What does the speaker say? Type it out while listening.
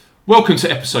Welcome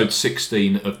to episode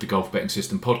 16 of the Golf Betting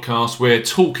System podcast. We're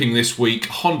talking this week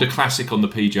Honda Classic on the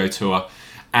PGA Tour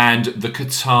and the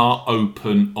Qatar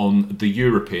Open on the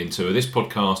European Tour. This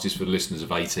podcast is for the listeners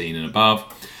of 18 and above.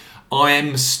 I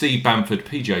am Steve Bamford,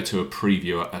 PGA Tour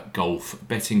previewer at Golf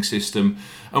Betting System,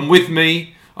 and with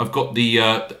me I've got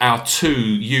our two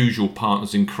usual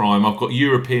partners in crime. I've got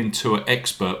European Tour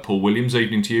expert Paul Williams.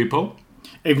 Evening to you, Paul.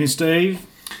 Evening, Steve.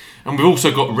 And we've also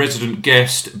got resident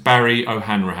guest Barry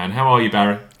O'Hanrahan. How are you,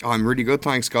 Barry? I'm really good,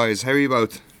 thanks, guys. How are you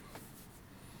both?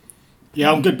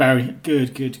 Yeah, I'm good, Barry.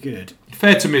 Good.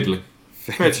 Fair to middling.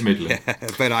 Yeah,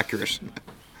 a bit accurate.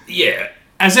 Yeah.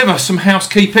 As ever, some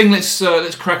housekeeping. Let's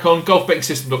crack on.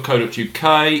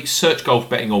 golfbettingsystem.co.uk. Search golf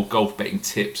betting or golf betting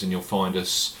tips, and you'll find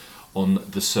us on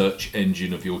the search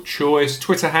engine of your choice.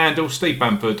 Twitter handle Steve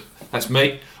Bamford. That's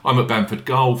me. I'm at Bamford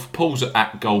Golf. Paul's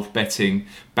at Golf Betting.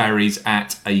 Barry's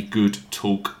at A Good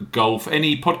Talk Golf.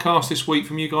 Any podcast this week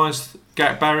from you guys,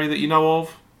 Barry, that you know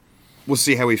of? We'll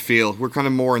see how we feel. We're kind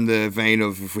of more in the vein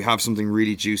of if we have something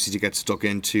really juicy to get stuck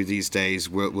into these days,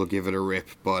 we'll give it a rip,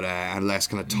 but and less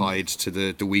kind of tied to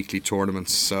the weekly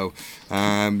tournaments. So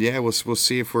we'll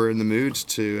see if we're in the mood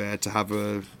to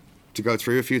go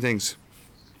through a few things.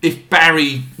 If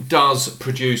Barry does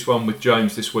produce one with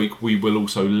James this week, we will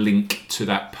also link to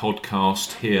that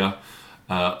podcast here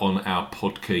on our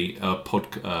Podbean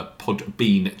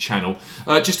channel.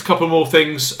 Just a couple more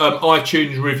things.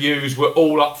 iTunes reviews, we're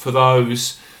all up for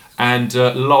those. And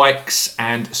likes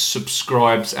and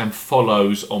subscribes and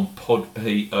follows on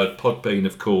Podbean,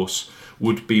 of course,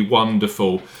 would be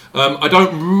wonderful. I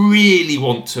don't really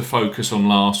want to focus on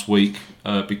last week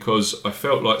because I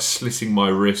felt like slitting my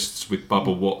wrists with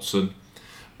Bubba Watson.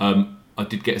 I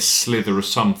did get a slither of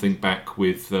something back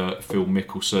with Phil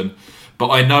Mickelson. But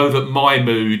I know that my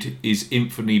mood is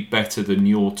infinitely better than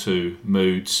your two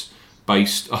moods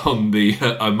based on the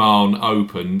Oman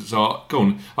Open. So go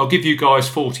on, I'll give you guys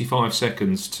 45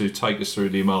 seconds to take us through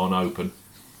the Oman Open.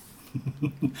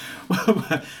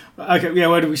 Okay, yeah,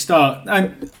 where do we start?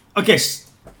 I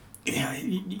guess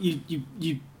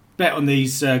you bet on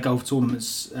these golf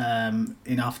tournaments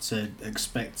enough to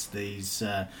expect these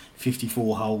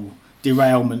 54-hole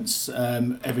derailments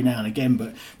every now and again,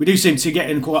 but we do seem to get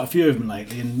in quite a few of them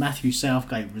lately, and Matthew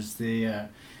Southgate was the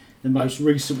most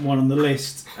recent one on the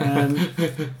list.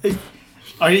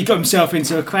 He got himself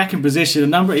into a cracking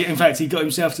position. In fact, he got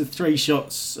himself to three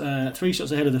shots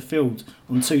ahead of the field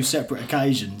on two separate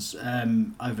occasions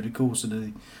over the course of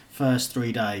the first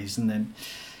 3 days, and then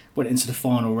went into the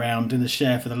final round in the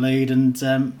share for the lead, and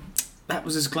that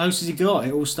was as close as he got.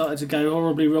 It all started to go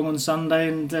horribly wrong on Sunday,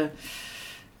 and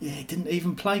he didn't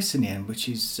even place in the end, which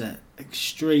is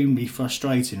extremely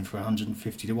frustrating for a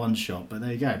 150 to 1 shot. But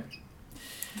there you go.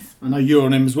 I know you're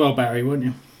on him as well, Barry, weren't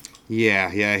you? Yeah.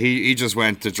 He just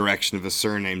went the direction of his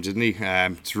surname, didn't he?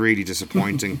 It's really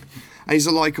disappointing. And he's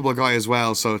a likeable guy as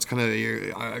well, so it's kind of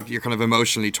you're kind of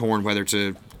emotionally torn whether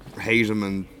to hate him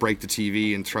and break the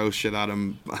TV and throw shit at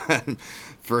him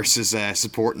versus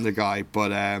supporting the guy.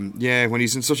 But when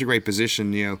he's in such a great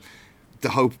position, the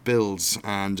hope builds,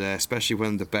 and especially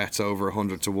when the bet's over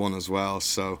 100 to 1 as well.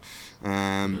 So,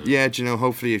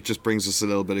 hopefully it just brings us a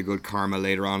little bit of good karma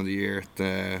later on in the year.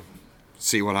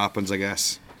 See what happens, I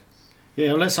guess.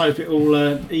 Yeah, well, let's hope it all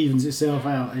evens itself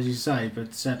out, as you say.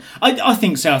 But I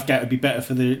think Southgate would be better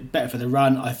for the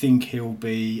run. I think he'll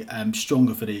be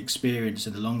stronger for the experience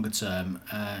in the longer term.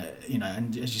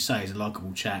 And as you say, he's a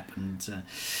likeable chap, and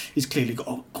he's clearly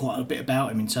got quite a bit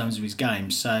about him in terms of his game.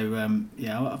 So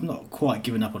I've not quite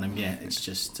given up on him yet. It's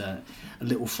just a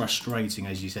little frustrating,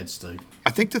 as you said, Steve.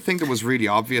 I think the thing that was really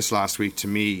obvious last week to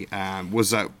me was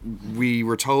that we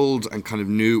were told and kind of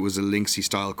knew it was a linksy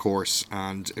style course,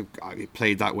 and it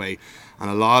played that way. And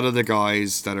a lot of the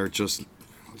guys that are just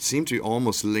seem to be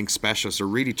almost links specialists or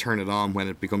really turn it on when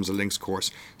it becomes a links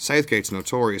course. Southgate's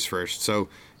notorious for it, so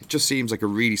it just seems like a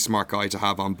really smart guy to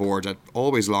have on board at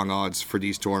always long odds for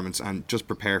these tournaments, and just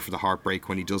prepare for the heartbreak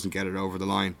when he doesn't get it over the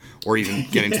line or even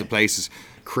get into the places.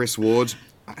 Chris Wood,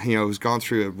 has gone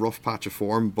through a rough patch of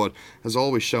form, but has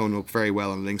always shown up very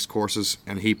well on links courses,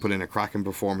 and he put in a cracking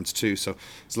performance too. So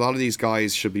a lot of these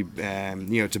guys should be,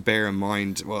 to bear in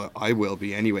mind. Well, I will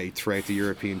be anyway throughout the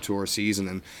European Tour season,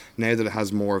 and now that it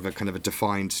has more of a kind of a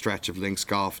defined stretch of links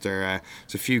golf, there's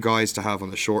a few guys to have on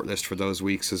the short list for those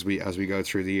weeks as we go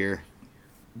through the year.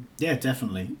 Yeah,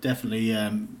 definitely.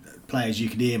 Players you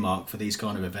can earmark for these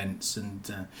kind of events,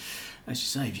 and as you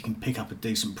say, if you can pick up a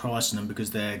decent price on them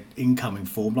because their incoming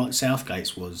form, like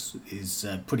Southgate's is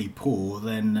pretty poor,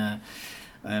 then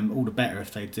all the better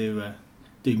if they do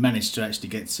manage to actually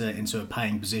get into a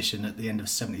paying position at the end of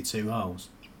 72 holes.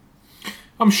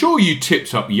 I'm sure you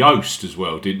tipped up Yost as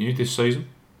well, didn't you, this season?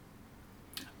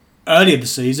 Earlier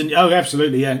this season, oh,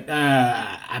 absolutely,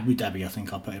 yeah. Abu Dhabi, I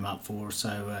think I put him up for.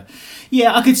 So,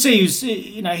 yeah, I could see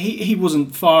he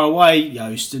wasn't far away,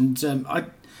 Yost, and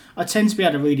I tend to be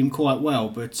able to read him quite well.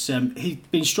 But he's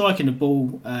been striking the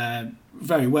ball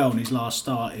very well in his last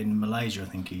start in Malaysia. I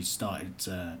think he started.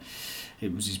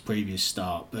 It was his previous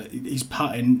start, but his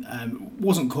putting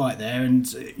wasn't quite there.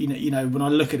 And when I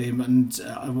look at him, and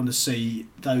I want to see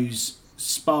those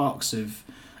sparks of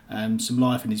some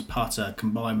life in his putter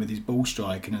combined with his ball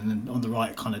striking, and then on the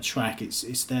right kind of track,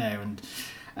 it's there. And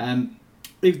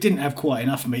it didn't have quite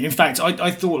enough for me. In fact, I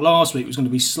thought last week was going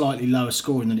to be slightly lower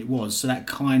scoring than it was, so that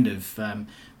kind of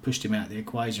pushed him out of the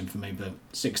equation for me. But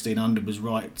 16 under was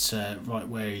right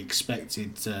where he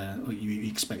expected. You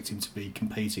expect him to be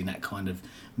competing that kind of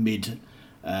mid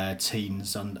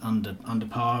teens under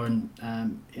par, and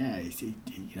he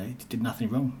did nothing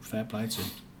wrong. Fair play to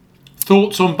him.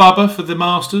 Thoughts on Bubba for the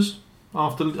Masters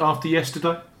after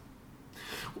yesterday?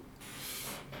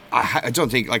 I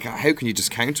don't think, how can you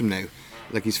discount him now?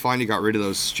 He's finally got rid of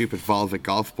those stupid Volvic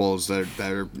golf balls that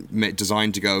are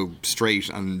designed to go straight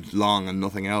and long and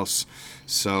nothing else.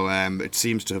 So it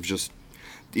seems to have just,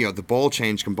 the ball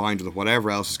change combined with whatever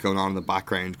else is going on in the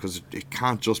background, because it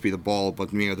can't just be the ball,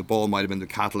 but the ball might have been the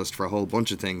catalyst for a whole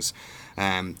bunch of things.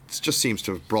 It just seems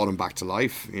to have brought him back to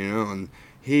life, and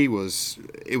it was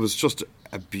just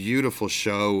a beautiful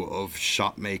show of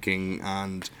shot making,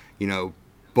 and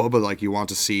Bubba, like you want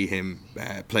to see him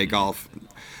play golf.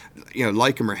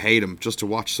 Like him or hate him, just to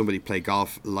watch somebody play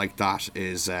golf like that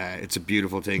is it's a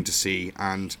beautiful thing to see.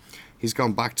 And he's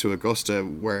gone back to Augusta,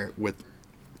 where with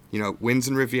wins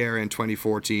in Riviera in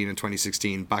 2014 and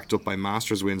 2016, backed up by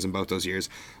Masters wins in both those years,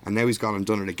 and now he's gone and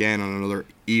done it again on another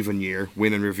even year,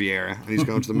 winning Riviera, and he's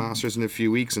going to the Masters in a few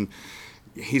weeks, and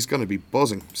he's going to be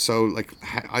buzzing. So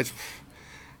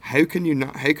how can you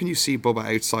see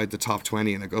Bubba outside the top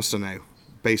 20 in Augusta now,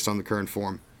 based on the current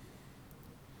form?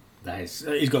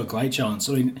 He's got a great chance.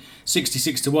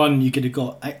 66-1 you could have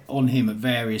got on him at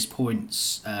various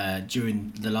points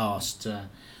during the last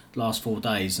 4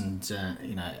 days, and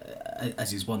as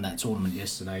he's won that tournament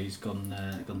yesterday, he's gone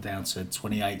down to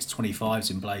 28s, 25s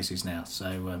in places now.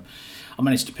 So I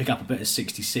managed to pick up a bit of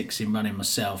 66 in running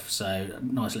myself. So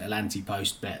nice little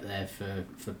anti-post bet there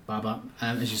for Bubba.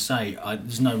 As you say,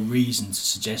 there's no reason to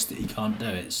suggest that he can't do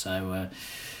it. So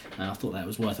I thought that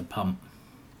was worth a pump.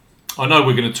 I know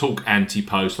we're going to talk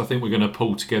anti-post. I think we're going to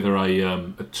pull together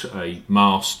a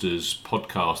Masters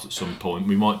podcast at some point.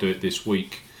 We might do it this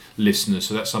week, listeners.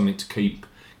 So that's something to keep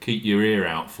your ear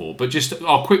out for. But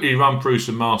I'll quickly run through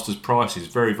some Masters prices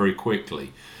very, very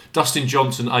quickly. Dustin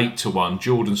Johnson 8-1,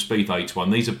 Jordan Spieth 8-1.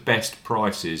 These are best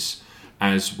prices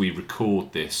as we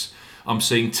record this. I'm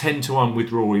seeing 10-1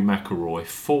 with Rory McIlroy,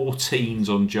 14s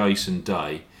on Jason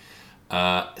Day.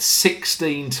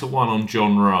 16-1 on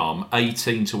Jon Rahm,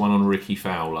 18-1 on Ricky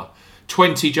Fowler,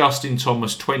 20 Justin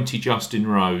Thomas, 20 Justin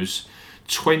Rose,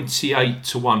 28-1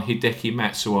 Hideki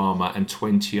Matsuyama, and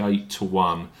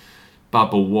 28-1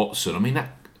 Bubba Watson. I mean,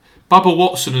 that Bubba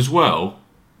Watson as well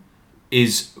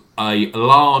is a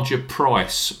larger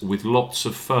price with lots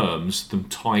of firms than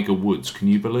Tiger Woods. Can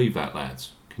you believe that,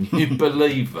 lads? Can you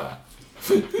believe that?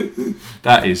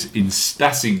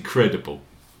 That's incredible.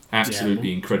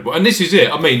 Absolutely incredible. And this is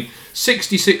it. I mean,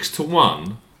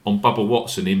 66-1 on Bubba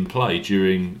Watson in play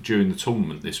during the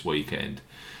tournament this weekend.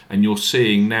 And you're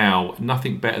seeing now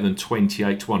nothing better than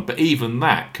 28-1. But even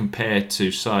that compared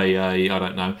to, say,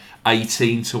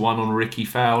 18-1 on Ricky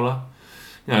Fowler.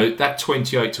 That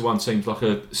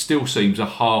 28-1 still seems a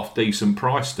half decent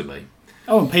price to me.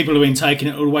 Oh, and people have been taking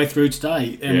it all the way through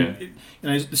today.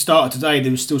 At the start of today,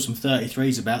 there was still some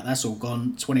 33s about. That's all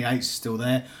gone. 28's still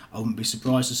there. I wouldn't be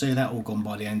surprised to see that all gone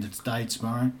by the end of today,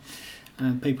 tomorrow.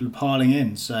 And people are piling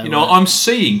in. So I'm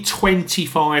seeing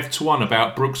 25-1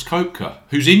 about Brooks Koepka,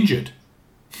 who's injured.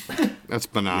 That's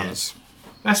bananas. Yeah.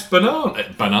 That's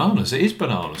bananas. It is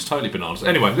bananas. Totally bananas.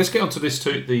 Anyway, let's get on to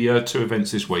the two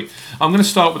events this week. I'm going to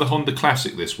start with the Honda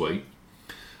Classic this week.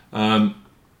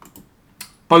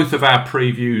 Both of our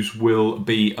previews will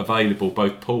be available.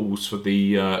 Both Paul's for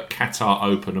the Qatar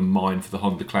Open and mine for the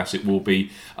Honda Classic will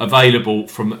be available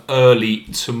from early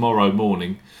tomorrow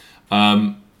morning.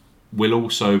 We'll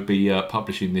also be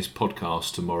publishing this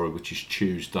podcast tomorrow, which is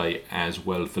Tuesday, as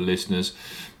well for listeners.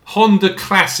 Honda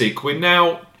Classic. We've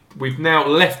now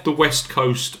left the West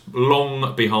Coast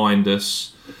long behind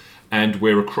us, and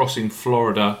we're across in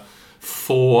Florida.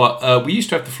 We used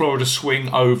to have the Florida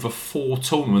swing over 4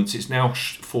 tournaments. It's now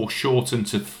foreshortened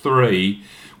to 3.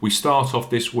 We start off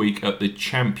this week at the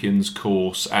Champions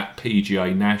Course at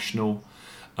PGA National.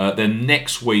 Then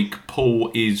next week,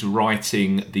 Paul is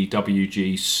writing the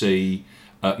WGC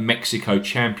Mexico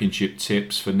Championship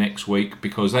tips for next week,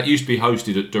 because that used to be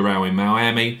hosted at Doral in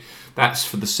Miami. That's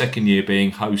for the second year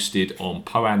being hosted on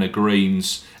Poa annua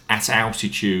Greens at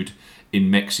altitude in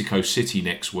Mexico City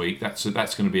next week. That's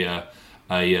going to be a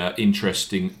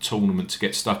interesting tournament to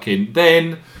get stuck in.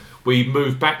 Then we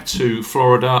move back to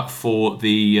Florida for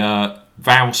the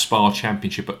Valspar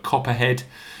Championship at Copperhead,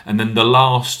 and then the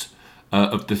last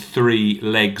of the 3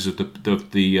 legs of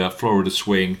the Florida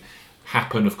Swing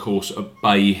happen, of course, at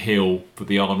Bay Hill for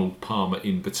the Arnold Palmer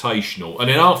Invitational. And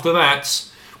then after that,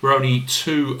 we're only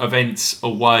 2 events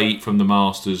away from the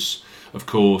Masters, of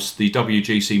course, the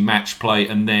WGC Match Play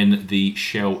and then the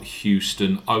Shell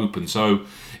Houston Open. So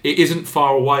it isn't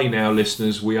far away now,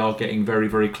 listeners. We are getting very,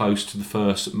 very close to the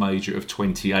first major of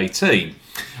 2018.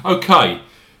 Okay,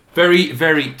 very,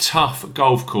 very tough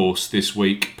golf course this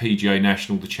week, PGA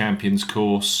National, the Champions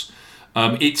Course.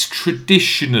 It's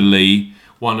traditionally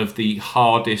one of the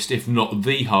hardest, if not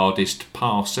the hardest,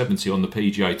 par 70 on the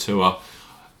PGA Tour.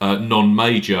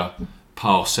 Non-major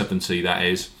par 70, that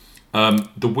is.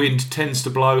 The wind tends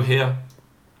to blow here.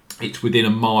 It's within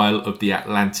a mile of the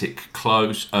Atlantic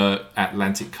coast.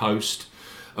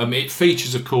 It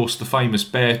features, of course, the famous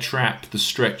Bear Trap, the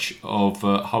stretch of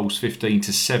holes 15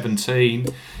 to 17.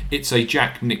 It's a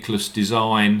Jack Nicklaus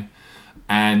design.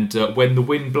 And when the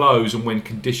wind blows and when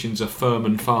conditions are firm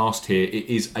and fast here, it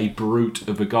is a brute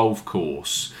of a golf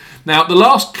course. Now, the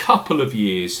last couple of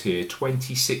years here,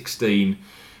 2016,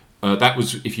 that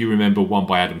was, if you remember, won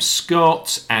by Adam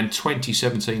Scott, and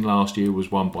 2017 last year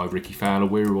was won by Ricky Fowler.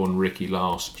 We were on Ricky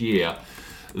last year.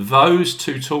 Those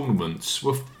 2 tournaments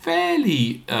were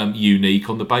fairly unique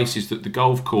on the basis that the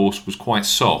golf course was quite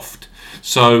soft.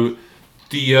 So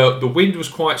the wind was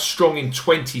quite strong in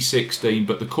 2016,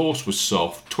 but the course was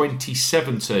soft.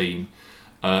 2017,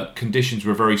 conditions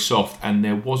were very soft, and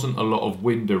there wasn't a lot of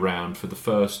wind around for the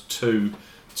first 2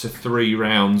 to 3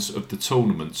 rounds of the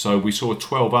tournament. So we saw a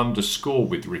 12 under score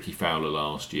with Ricky Fowler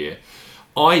last year.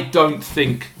 I don't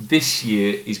think this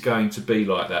year is going to be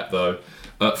like that, though.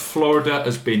 Florida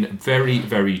has been very,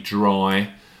 very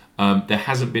dry. There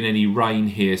hasn't been any rain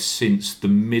here since the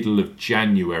middle of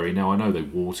January. Now, I know they're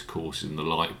water courses and the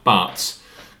like, but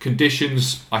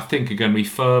conditions, I think, are going to be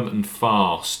firm and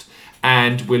fast.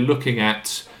 And we're looking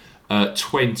at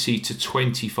 20 to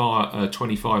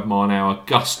 25 mile an hour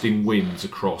gusting winds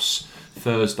across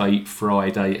Thursday,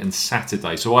 Friday and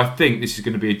Saturday. So I think this is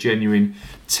going to be a genuine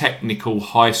technical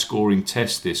high scoring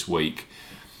test this week.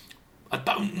 I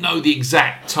don't know the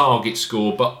exact target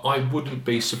score, but I wouldn't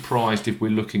be surprised if we're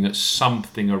looking at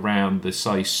something around the,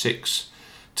 say, 6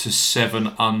 to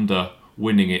 7 under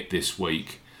winning it this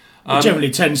week. It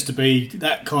generally tends to be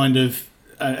that kind of,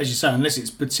 as you say, unless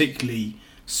it's particularly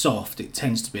soft, it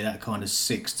tends to be that kind of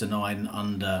 6 to 9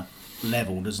 under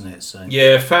level, doesn't it? So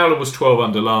yeah, Fowler was 12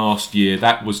 under last year.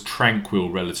 That was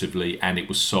tranquil relatively, and it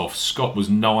was soft. Scott was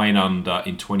 9 under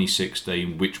in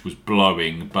 2016, which was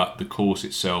blowing, but the course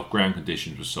itself, ground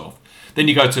conditions were soft. Then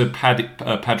you go to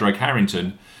Padraig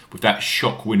Harrington with that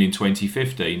shock win in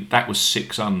 2015. That was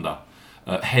 6 under.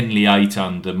 Henley 8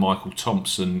 under. Michael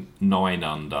Thompson 9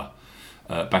 under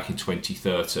back in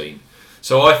 2013.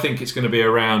 So I think it's going to be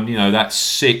around, that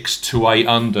 6 to 8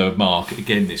 under mark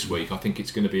again this week. I think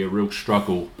it's going to be a real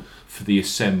struggle for the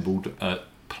assembled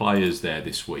players there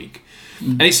this week.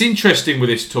 And it's interesting with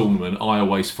this tournament, I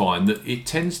always find that it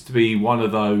tends to be one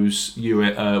of those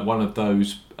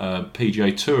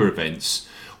PGA Tour events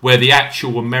where the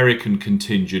actual American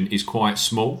contingent is quite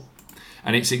small.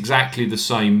 And it's exactly the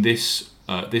same this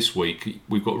week.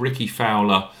 We've got Ricky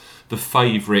Fowler, the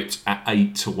favourite, at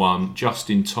 8 to 1,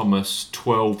 Justin Thomas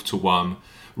 12 to 1,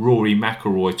 Rory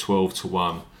McIlroy 12 to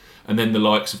 1, and then the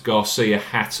likes of Garcia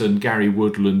Hatton, Gary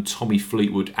Woodland, Tommy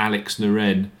Fleetwood, Alex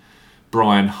Noren,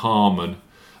 Brian Harman.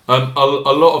 A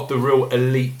lot of the real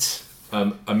elite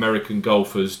American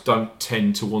golfers don't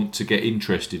tend to want to get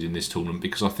interested in this tournament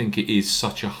because I think it is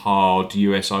such a hard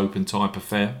US Open type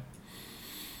affair.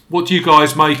 What do you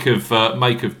guys make of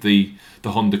the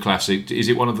Honda Classic? Is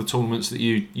it one of the tournaments that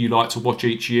you like to watch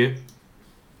each year?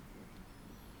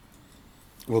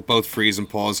 Well, both freeze and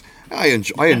pause. I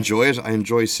enjoy it. I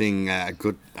enjoy seeing a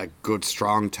good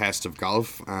strong test of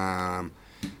golf. I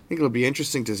think it'll be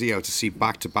interesting to see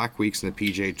back-to-back weeks in the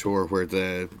PGA Tour where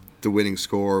the winning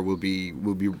score will be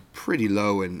pretty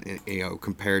low in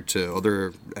compared to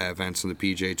other events on the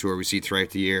PGA Tour we see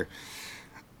throughout the year.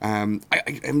 I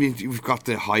mean, you've got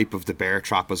the hype of the bear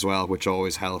trap as well, which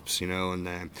always helps,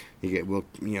 and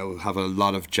we'll have a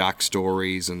lot of Jack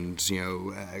stories and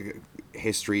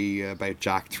history about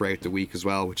Jack throughout the week as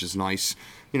well, which is nice,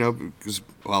 because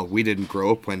we didn't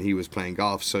grow up when he was playing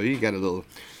golf, so you get a little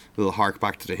hark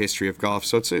back to the history of golf.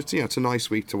 So it's a nice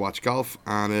week to watch golf,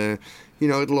 and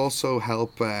it'll also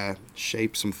help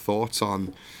shape some thoughts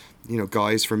on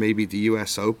guys for maybe the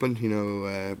US Open,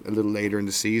 a little later in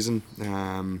the season,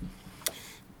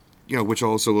 which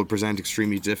also will present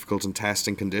extremely difficult and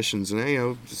testing conditions,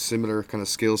 and similar kind of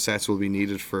skill sets will be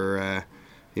needed for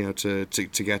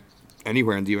to get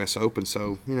anywhere in the US Open.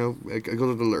 So a good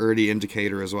little early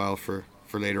indicator as well for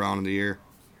later on in the year.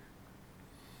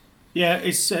 Yeah,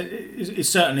 it's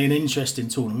certainly an interesting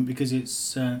tournament because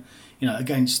it's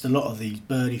against a lot of the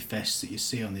birdie fests that you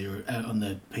see on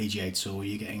the PGA Tour,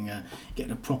 you're getting a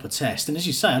proper test, and as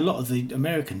you say, a lot of the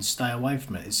Americans stay away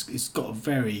from it. It's got a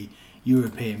very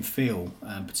European feel,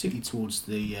 particularly towards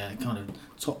the kind of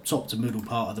top to middle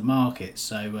part of the market.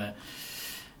 So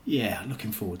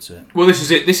looking forward to it. Well, this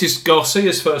is it. This is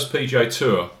Garcia's first PGA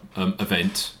Tour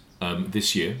event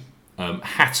this year.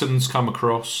 Hatton's come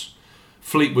across.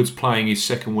 Fleetwood's playing his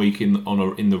second week in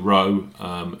the row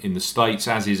in the States,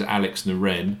 as is Alex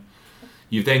Noren.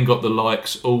 You've then got the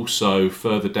likes also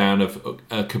further down of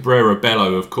Cabrera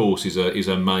Bello, of course, is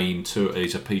a main tour.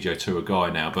 He's a PGA Tour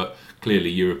guy now, but clearly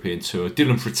European Tour.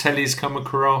 Dylan Fratelli's come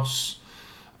across,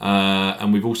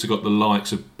 and we've also got the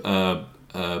likes of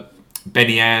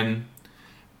Benny Ann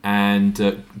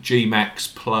and G-Max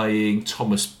playing,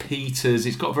 Thomas Peters.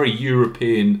 It's got a very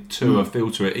European Tour feel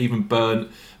to it. Even Bernd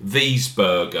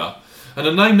Wiesberger. And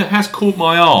a name that has caught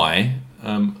my eye,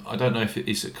 I don't know if it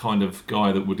is a kind of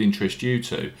guy that would interest you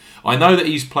too. I know that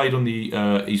he's played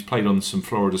on some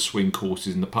Florida swing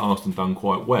courses in the past and done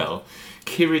quite well.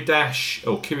 Kiridesh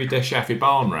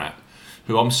Afibarnrat,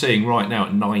 who I'm seeing right now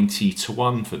at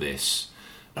 90-1 for this.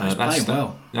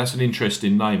 That's an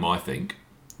interesting name, I think.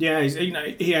 Yeah,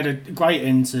 he had a great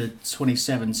end to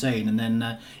 2017, and then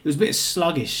it was a bit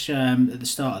sluggish at the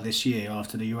start of this year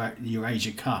after the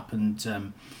Eurasia Cup, and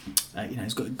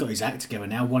he's got his act together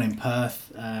now. Won in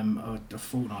Perth a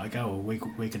fortnight ago, or a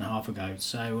week and a half ago.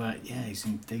 So he's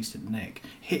in decent nick,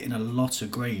 hitting a lot of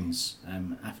greens.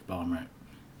 After Barnrat,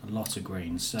 a lot of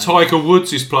greens. So. Tiger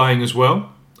Woods is playing as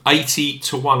well.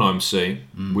 80-1 I'm seeing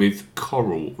with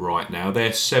Coral right now.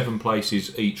 They're 7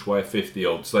 places each way, 50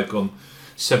 odds. They've gone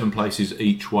 7 places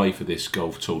each way for this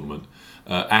golf tournament,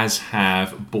 as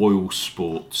have Boyle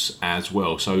Sports as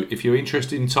well. So if you're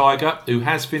interested in Tiger, who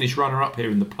has finished runner-up here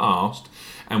in the past,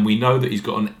 and we know that he's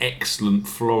got an excellent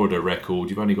Florida record,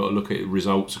 you've only got to look at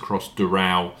results across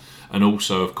Doral and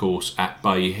also, of course, at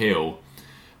Bay Hill.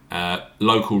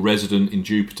 Local resident in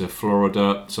Jupiter,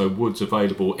 Florida. So Woods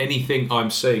available. Anything I'm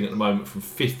seeing at the moment from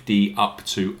 50 up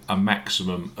to a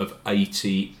maximum of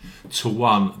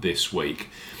 80-1 this week.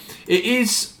 It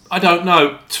is, I don't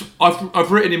know,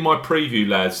 I've written in my preview,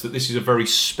 lads, that this is a very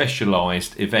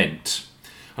specialised event.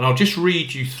 And I'll just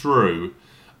read you through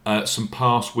some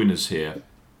past winners here.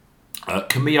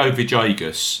 Camilo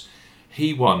Villegas,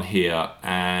 he won here,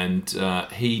 and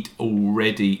he'd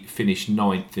already finished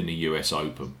 9th in the US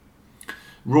Open.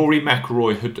 Rory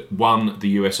McIlroy had won the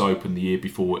US Open the year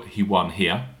before he won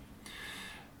here.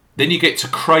 Then you get to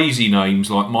crazy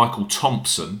names like Michael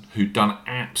Thompson, who'd done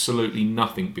absolutely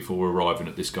nothing before arriving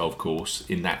at this golf course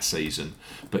in that season,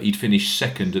 but he'd finished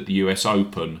second at the US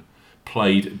Open,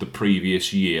 played the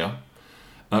previous year.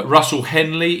 Russell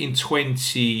Henley in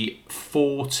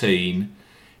 2014,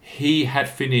 he had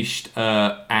finished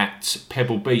at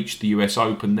Pebble Beach, the US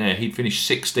Open there. He'd finished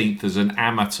 16th as an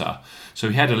amateur, so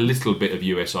he had a little bit of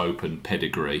US Open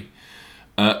pedigree.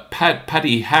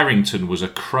 Paddy Harrington was a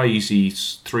crazy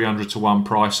 300-1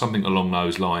 price, something along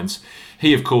those lines.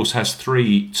 He, of course, has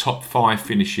 3 top 5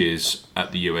 finishes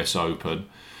at the US Open.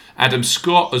 Adam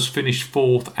Scott has finished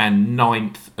 4th and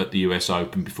 9th at the US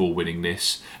Open before winning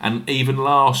this. And even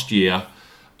last year,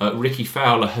 Ricky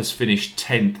Fowler has finished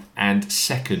 10th and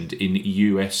 2nd in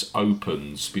US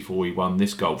Opens before he won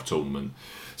this golf tournament.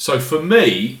 So for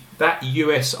me, that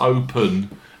US Open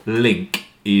link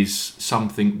is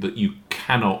something that you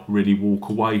cannot really walk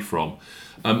away from.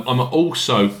 I've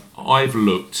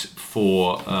looked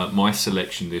for my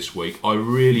selection this week. I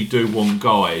really do want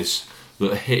guys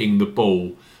that are hitting the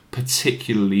ball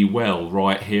particularly well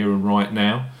right here and right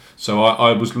now. So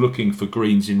I was looking for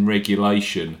greens in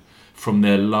regulation from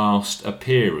their last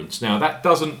appearance. Now that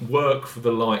doesn't work for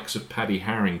the likes of Paddy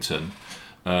Harrington,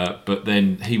 but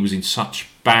then he was in such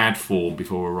bad form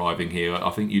before arriving here.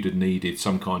 I think you'd have needed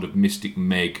some kind of Mystic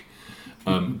Meg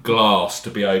glass to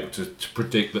be able to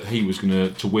predict that he was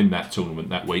going to win that tournament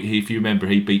that week. If you remember,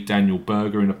 he beat Daniel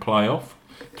Berger in a playoff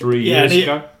 3 years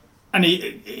ago. And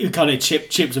he kind of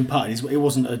chipped and putted. It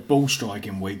wasn't a ball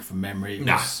striking week from memory. It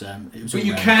was, it was but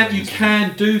you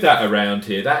can do that around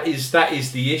here. That is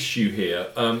the issue here.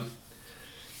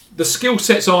 The skill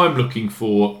sets I'm looking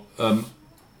for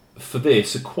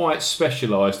this are quite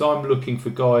specialised. I'm looking for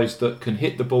guys that can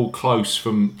hit the ball close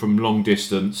from long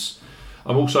distance.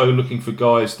 I'm also looking for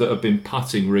guys that have been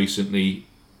putting recently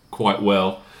quite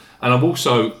well. And I'm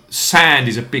also, sand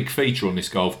is a big feature on this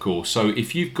golf course. So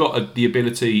if you've got the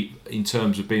ability in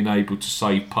terms of being able to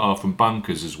save par from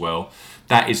bunkers as well,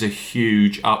 that is a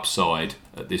huge upside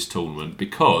at this tournament,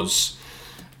 because,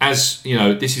 as you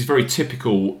know, this is very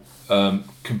typical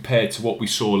compared to what we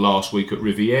saw last week at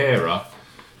Riviera.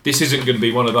 This isn't going to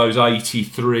be one of those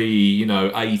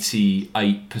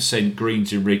 88%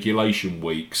 greens in regulation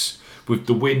weeks. With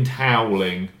the wind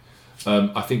howling,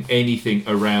 I think anything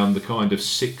around the kind of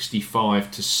 65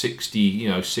 to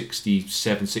 60,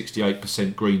 67,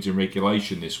 68% greens in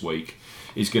regulation this week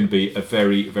is going to be a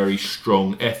very, very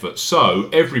strong effort. So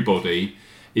everybody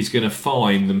is going to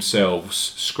find themselves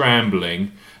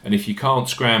scrambling, and if you can't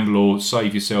scramble or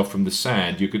save yourself from the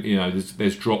sand,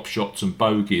 there's drop shots and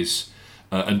bogeys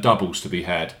and doubles to be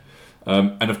had.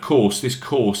 And of course, this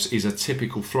course is a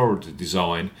typical Florida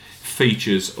design,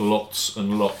 features lots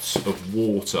and lots of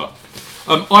water.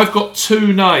 I've got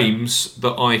two names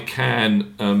that I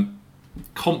can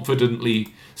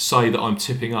confidently say that I'm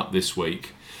tipping up this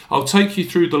week. I'll take you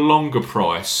through the longer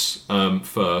price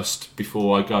first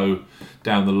before I go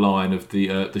down the line of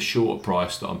the shorter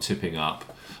price that I'm tipping up.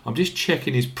 I'm just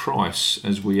checking his price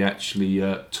as we actually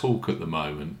talk at the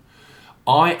moment.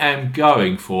 I am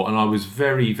going for, and I was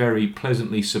very, very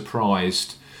pleasantly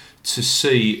surprised to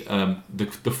see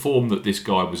the form that this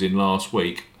guy was in last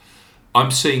week.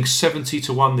 I'm seeing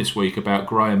 70-1 this week about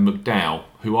Graham McDowell,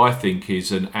 who I think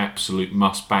is an absolute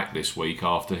must-back this week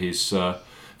after his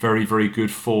very, very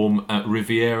good form at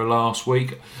Riviera last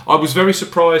week. I was very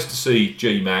surprised to see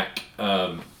G-Mac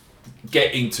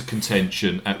get into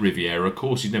contention at Riviera. Of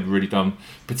course, he's never really done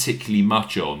particularly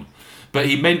much on. But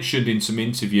he mentioned in some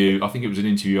interview, I think it was an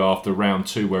interview after round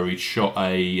 2 where he'd shot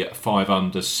a 5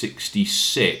 under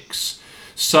 66,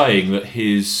 saying that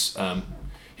his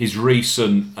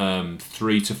recent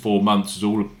 3 to 4 months has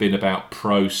all been about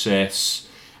process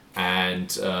and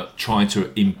trying to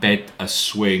embed a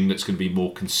swing that's going to be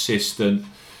more consistent.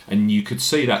 And you could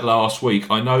see that last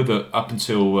week. I know that up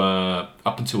until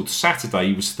Saturday,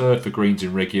 he was third for greens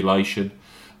in regulation.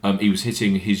 He was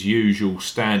hitting his usual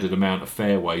standard amount of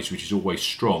fairways, which is always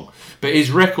strong. But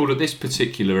his record at this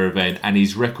particular event and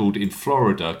his record in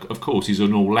Florida, of course, he's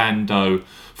an Orlando,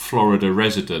 Florida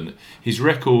resident. His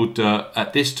record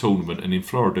at this tournament and in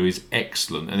Florida is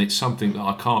excellent, and it's something that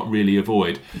I can't really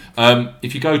avoid.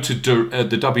 If you go to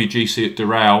the WGC at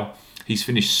Doral, he's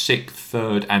finished 6th,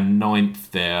 3rd and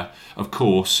 9th there, of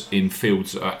course, in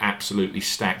fields that are absolutely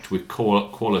stacked with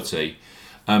quality.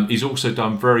 He's also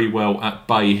done very well at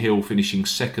Bay Hill, finishing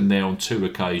 2nd there on 2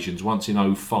 occasions, once in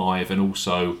 2005 and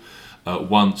also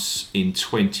once in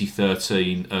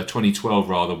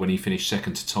 2012 when he finished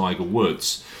 2nd to Tiger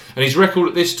Woods. And his record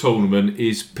at this tournament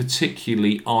is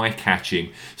particularly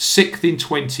eye-catching. 6th in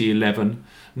 2011,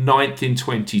 9th in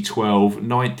 2012,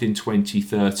 9th in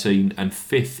 2013 and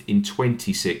 5th in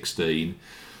 2016.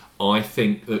 I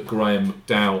think that Graham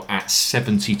McDowell at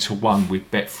 70-1 with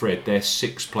Betfred, they're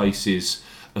 6 places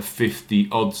of 50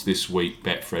 odds this week,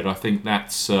 Betfred. I think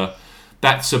that's a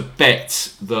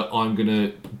bet that I'm going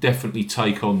to definitely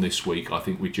take on this week, I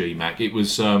think, with G-Mac. It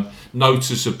was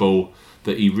noticeable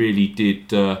that he really did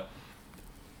come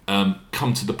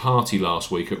to the party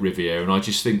last week at Riviera, and I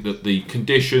just think that the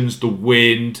conditions, the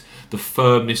wind, the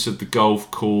firmness of the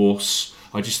golf course,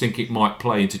 I just think it might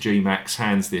play into G-Mac's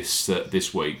hands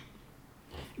this week.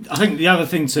 I think the other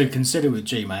thing to consider with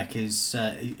GMAC is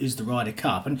the Ryder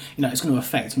Cup, and it's going to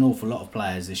affect an awful lot of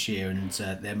players this year and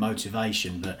their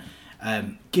motivation. But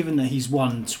given that he's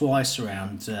won twice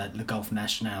around Le Golf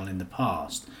National in the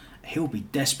past, he'll be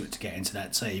desperate to get into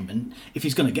that team. And if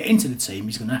he's going to get into the team,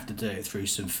 he's going to have to do it through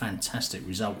some fantastic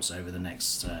results over the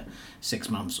next 6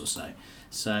 months or so.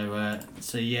 So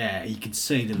yeah, you could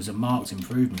see there was a marked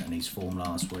improvement in his form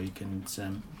last week, and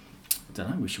I don't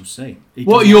know, we shall see.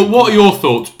 What are your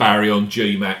thoughts, Barry, on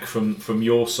G-Mac from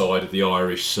your side of the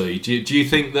Irish Sea? Do you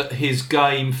think that his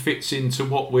game fits into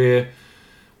what we're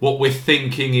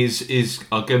thinking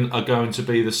are going to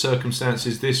be the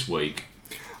circumstances this week?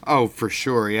 Oh, for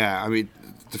sure, yeah. I mean,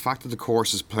 the fact that the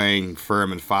course is playing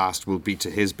firm and fast will be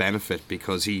to his benefit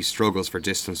because he struggles for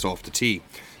distance off the tee.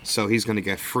 so he's going to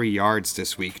get free yards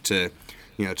this week to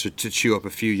chew up a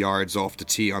few yards off the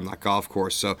tee on that golf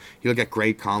course. So he'll get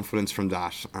great confidence from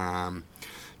that. And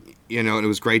it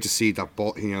was great to see that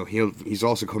ball. He's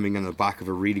also coming in the back of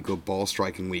a really good ball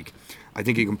striking week. I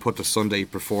think he can put the Sunday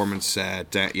performance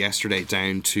yesterday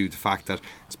down to the fact that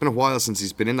it's been a while since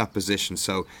he's been in that position.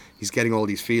 So he's getting all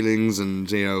these feelings and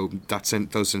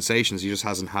those sensations he just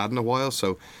hasn't had in a while.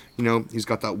 So he's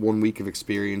got that 1 week of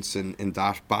experience in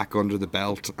that back under the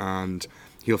belt, and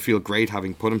he'll feel great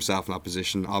having put himself in that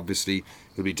position. Obviously,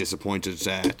 he'll be disappointed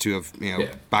to have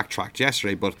backtracked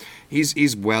yesterday, but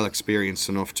he's well experienced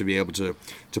enough to be able to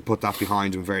put that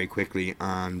behind him very quickly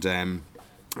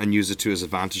and use it to his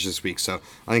advantage this week. So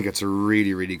I think it's a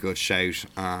really, really good shout.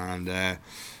 And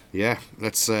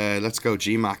let's go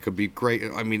GMAC. It'd be great.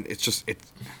 I mean,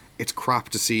 it's crap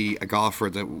to see a golfer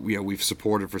that we've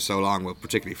supported for so long, well,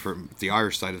 particularly from the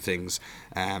Irish side of things,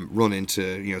 run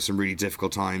into some really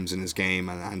difficult times in his game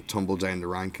and tumble down the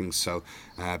rankings. So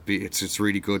it's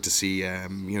really good to see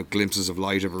glimpses of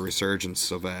light of a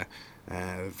resurgence of a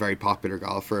very popular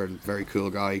golfer and very cool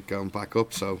guy going back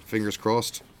up. So fingers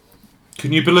crossed.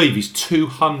 Can you believe he's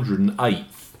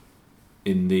 208th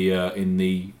in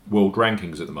the world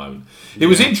rankings at the moment? It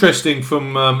was interesting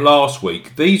from last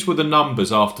week. These were the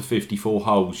numbers after 54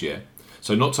 holes, yeah.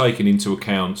 So not taking into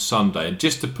account Sunday. And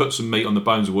just to put some meat on the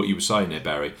bones of what you were saying there,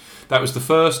 Barry, that was the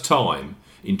first time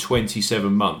in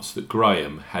 27 months that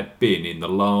Graham had been in the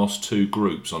last two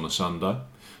groups on a Sunday.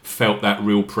 Felt that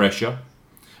real pressure.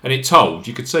 And it told,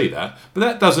 you could see that. But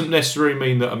that doesn't necessarily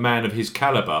mean that a man of his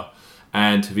calibre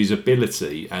and of his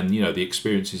ability and the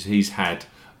experiences he's had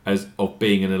of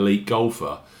being an elite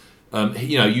golfer,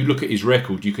 you look at his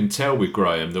record, you can tell with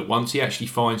Graham that once he actually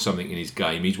finds something in his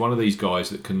game, he's one of these guys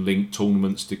that can link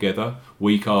tournaments together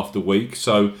week after week.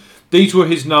 So these were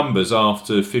his numbers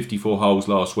after 54 holes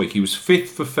last week. He was 5th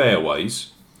for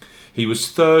fairways, he was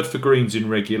 3rd for greens in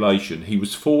regulation, he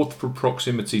was 4th for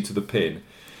proximity to the pin,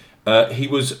 he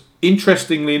was,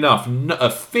 interestingly enough, a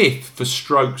 5th for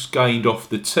strokes gained off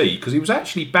the tee, because he was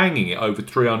actually banging it over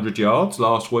 300 yards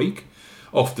last week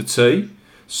off the tee.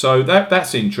 So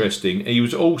that's interesting. He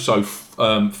was also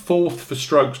 4th for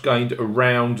strokes gained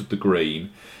around the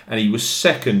green, and he was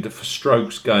 2nd for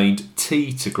strokes gained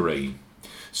tee to green.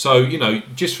 So,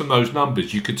 just from those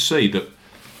numbers, you could see that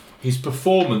his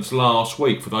performance last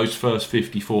week for those first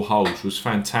 54 holes was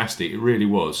fantastic. It really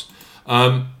was.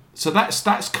 So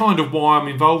that's kind of why I'm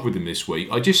involved with him this week.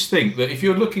 I just think that if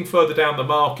you're looking further down the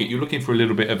market, you're looking for a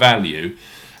little bit of value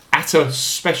at a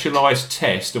specialised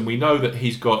test, and we know that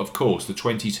he's got, of course, the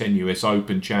 2010 US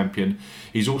Open champion.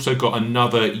 He's also got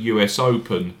another US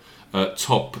Open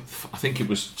top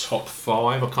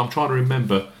 5. I'm trying to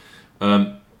remember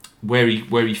where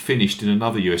he finished in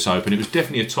another US Open. It was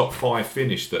definitely a top 5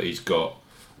 finish that he's got,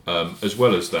 as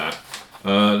well as that.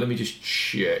 Let me just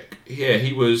check. Yeah,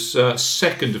 he was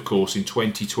 2nd, of course, in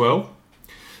 2012.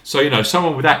 So,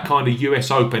 someone with that kind of US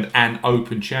Open and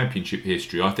Open Championship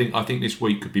history, I think this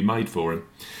week could be made for him.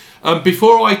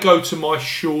 Before I go to my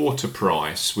shorter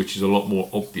price, which is a lot more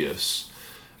obvious,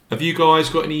 have you guys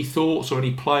got any thoughts or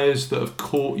any players that have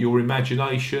caught your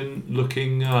imagination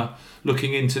looking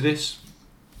into this?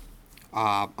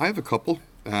 I have a couple.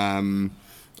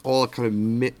 All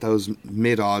kind of those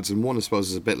mid odds, and one I suppose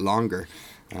is a bit longer.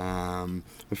 The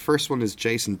first one is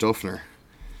Jason Dufner.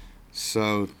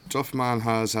 So Duffman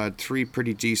has had 3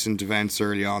 pretty decent events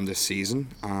early on this season,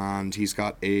 and he's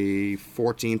got a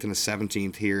 14th and a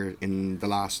 17th here in the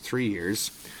last 3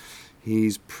 years.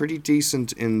 He's pretty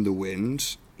decent in the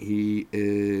wind. He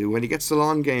when he gets the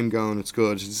long game going, it's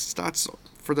good. His stats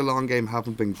for the long game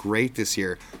haven't been great this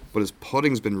year, but his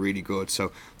putting's been really good.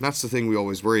 So that's the thing we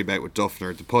always worry about with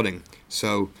Dufner, the putting.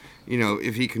 So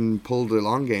if he can pull the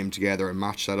long game together and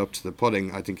match that up to the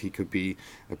putting, I think he could be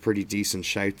a pretty decent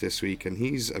shout this week. And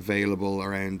he's available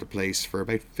around the place for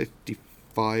about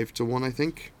 55 to 1, I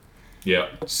think. Yeah,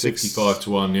 65 to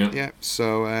 1, yeah. Yeah,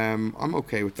 so I'm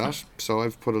okay with that. So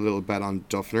I've put a little bet on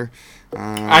Dufner.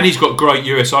 And he's got great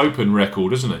US Open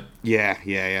record, isn't he?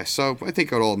 Yeah. So I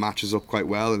think it all matches up quite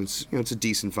well, and it's a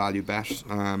decent value bet.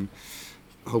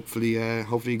 Hopefully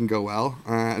he can go well.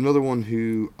 Another one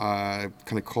who kind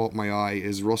of caught my eye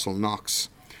is Russell Knox.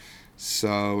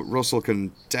 So Russell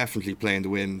can definitely play in the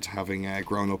wind, having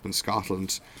grown up in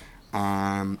Scotland.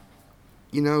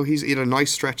 He's had a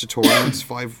nice stretch of tournaments,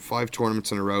 five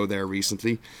tournaments in a row there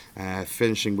recently,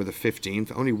 finishing with a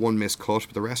 15th. Only one missed cut,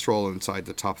 but the rest are all inside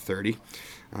the top 30.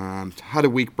 Had a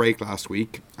week break last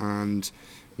week, and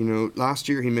last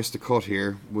year he missed the cut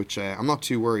here, which I'm not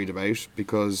too worried about,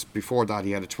 because before that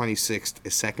he had a 26th, a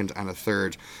 2nd and a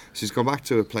 3rd. So he's gone back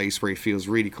to a place where he feels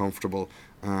really comfortable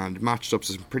and matched up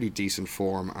to some pretty decent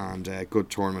form and good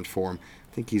tournament form.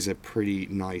 I think he's a pretty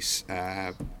nice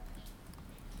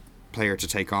player to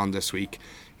take on this week.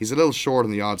 He's a little short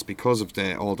on the odds because of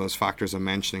all those factors I'm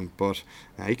mentioning, but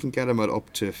you can get him at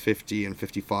up to 50 and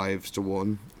 55 to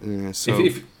 1.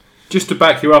 Just to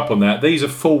back you up on that, these are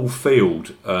full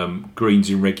field greens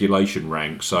in regulation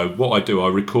ranks. So what I do, I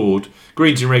record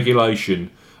greens in regulation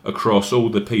across all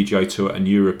the PGA Tour and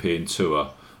European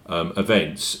Tour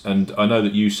events. And I know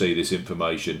that you see this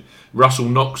information. Russell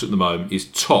Knox at the moment is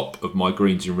top of my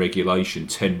greens in regulation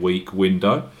 10-week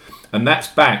window. And that's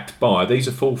backed by, these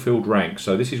are full field ranks.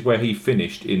 So this is where he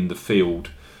finished in the field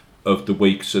of the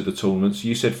weeks of the tournaments.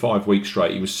 You said 5 weeks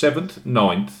straight. He was 7th,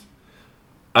 9th,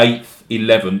 8th,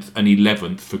 11th and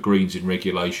 11th for greens in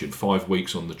regulation, 5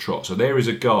 weeks on the trot. So there is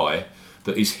a guy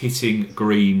that is hitting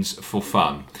greens for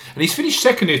fun. And he's finished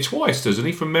second here twice, doesn't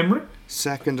he, from memory?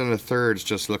 2nd and a 3rd,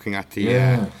 just looking at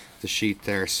the sheet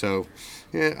there. So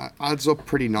yeah, adds up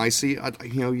pretty nicely.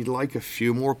 You'd like a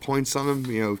few more points on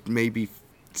him, maybe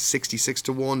 66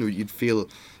 to 1, you'd feel a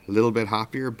little bit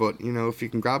happier. But if you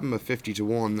can grab him at 50 to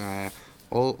 1,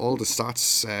 all the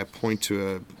stats point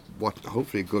to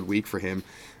hopefully a good week for him.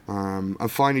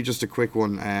 And finally, just a quick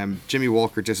one. Jimmy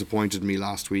Walker disappointed me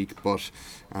last week, but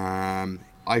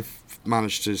I've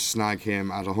managed to snag him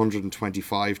at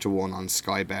 125 to 1 on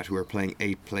Sky Bet, who are playing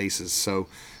 8 places. So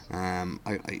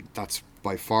that's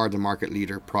by far the market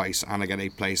leader price, and I get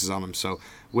 8 places on him. So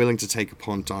willing to take a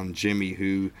punt on Jimmy,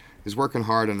 who is working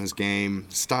hard on his game.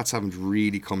 Stats haven't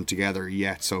really come together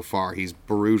yet so far. He's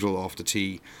brutal off the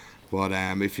tee. But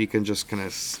if he can just kind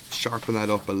of sharpen that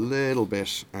up a little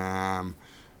bit,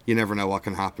 you never know what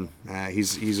can happen.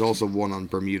 He's also won on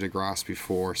Bermuda grass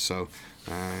before, so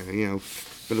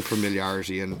bit of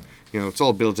familiarity, and it's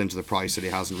all built into the price that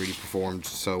he hasn't really performed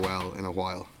so well in a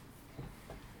while.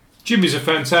 Jimmy's a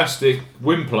fantastic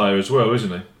win player as well,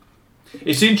 isn't he?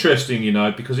 It's interesting,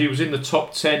 because he was in the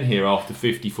top 10 here after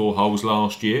 54 holes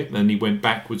last year, and he went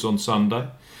backwards on Sunday.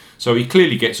 So he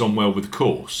clearly gets on well with the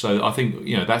course. So I think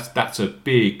that's a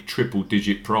big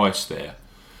triple-digit price there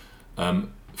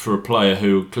for a player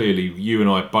who clearly you and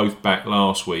I both backed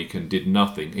last week and did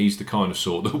nothing. He's the kind of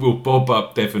sort that will bob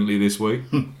up definitely this week.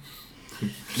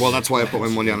 Well, that's why I put my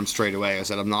money on him straight away. I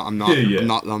said I'm not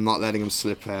letting him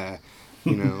slip.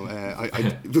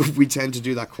 We tend to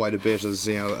do that quite a bit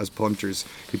as punters.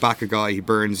 You back a guy, he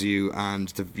burns you,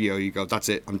 and you go, that's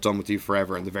it, I'm done with you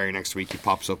forever. And the very next week he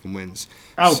pops up and wins.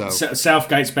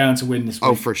 Southgate's bound to win this week.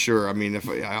 Oh, for sure. I mean,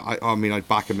 I'd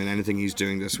back him in anything he's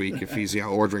doing this week. If he's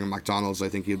ordering a McDonald's, I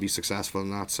think he'll be successful in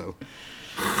that. So.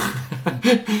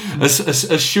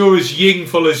 as sure as yin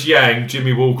follows yang,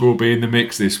 Jimmy Walker will be in the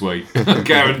mix this week. I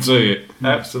guarantee it.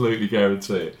 Absolutely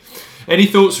guarantee it. Any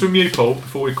thoughts from you, Paul,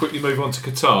 before we quickly move on to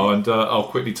Qatar, and I'll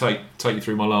quickly take you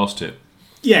through my last tip?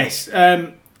 Yes,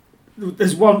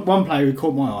 there's one player who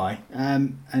caught my eye,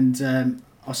 and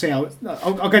I'll see how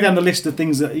I'll go down the list of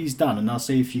things that he's done, and I'll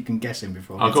see if you can guess him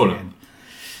before. I'll go on.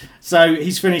 So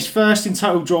he's finished first in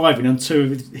total driving on 2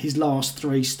 of his last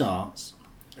 3 starts.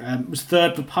 Was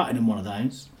 3rd for putting in one of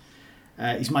those.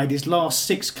 He's made his last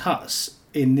 6 cuts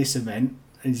in this event.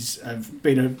 He's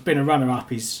been a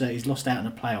runner-up. He's lost out in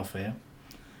a playoff here.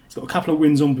 He's got a couple of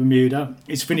wins on Bermuda.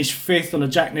 He's finished 5th on a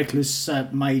Jack Nicklaus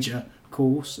major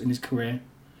course in his career.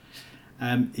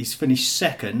 He's finished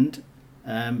 2nd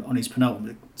on his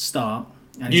penultimate start.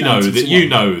 You know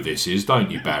who this is, don't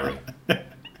you, Barry?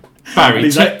 Barry,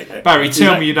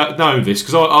 tell me you don't know this,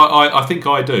 because I think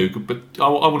I do, but I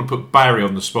want to put Barry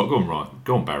on the spot.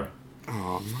 Go on, Barry.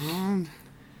 Oh man.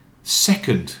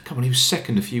 2nd. Come on, he was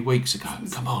 2nd a few weeks ago.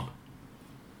 Come on.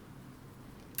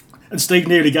 And Steve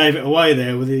nearly gave it away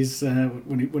there with his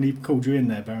when he called you in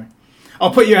there, Barry.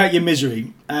 I'll put you out your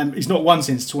misery. He's not won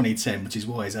since 2010, which is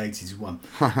why his 80s won.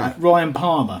 Ryan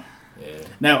Palmer. Yeah.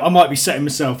 Now, I might be setting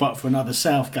myself up for another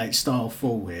Southgate-style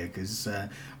fall here, because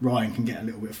Ryan can get a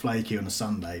little bit flaky on a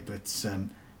Sunday. But,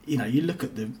 you look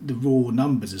at the raw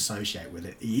numbers associated with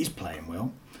it. He is playing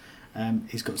well.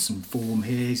 He's got some form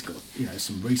here. He's got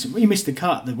some recent. He missed the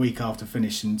cut the week after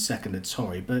finishing 2nd at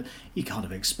Torrey, but you kind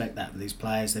of expect that with these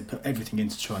players. They put everything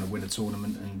into trying to win a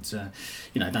tournament, and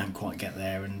don't quite get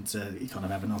there, and you kind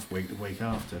of have an off week the week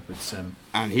after. But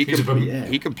and he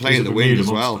can play in the wind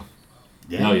as well.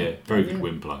 Yeah, very good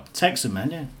wind player. Texan man,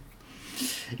 yeah.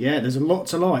 yeah, there's a lot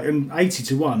to like. And 80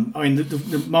 to 1, I mean,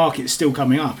 the market's still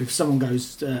coming up. If someone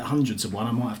goes 100 to 1,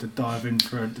 I might have to dive in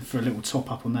for a little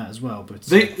top up on that as well. But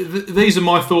these are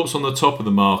my thoughts on the top of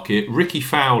the market. Ricky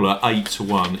Fowler 8 to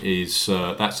 1 is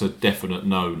that's a definite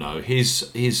no.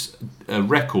 His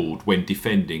record when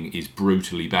defending is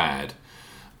brutally bad.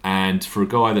 And for a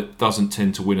guy that doesn't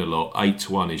tend to win a lot, 8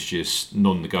 to 1 is just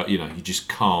non-negotiable. You just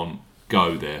can't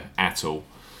go there at all.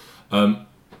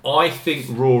 I think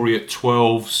Rory at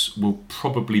 12s will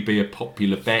probably be a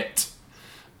popular bet,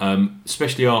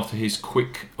 especially after his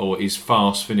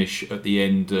fast finish at the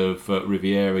end of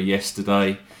Riviera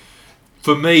yesterday.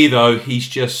 For me, though, he's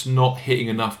just not hitting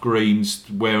enough greens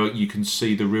where you can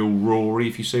see the real Rory,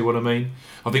 if you see what I mean.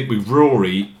 I think with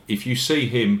Rory, if you see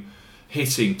him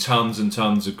hitting tons and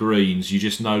tons of greens, you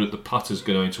just know that the putter's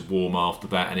going to warm after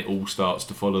that and it all starts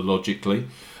to follow logically.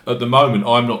 At the moment,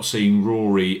 I'm not seeing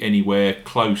Rory anywhere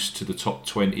close to the top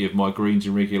 20 of my greens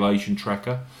in regulation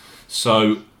tracker.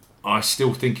 So I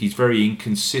still think he's very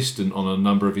inconsistent on a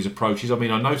number of his approaches. I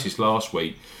mean, I noticed last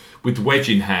week, with wedge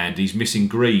in hand, he's missing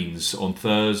greens on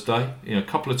Thursday. A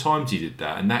couple of times he did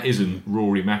that, and that isn't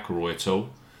Rory McIlroy at all.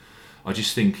 I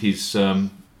just think he's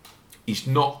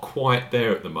not quite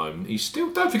there at the moment. He's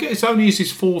still, don't forget, it's only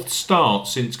his fourth start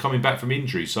since coming back from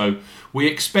injury. So we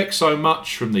expect so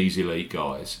much from these elite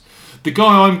guys. The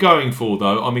guy I'm going for,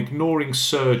 though, I'm ignoring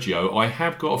Sergio. I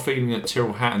have got a feeling that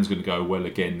Tyrrell Hatton's going to go well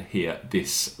again here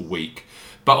this week.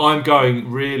 But I'm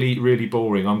going really, really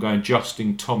boring. I'm going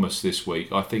Justin Thomas this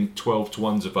week. I think 12 to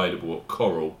 1's available at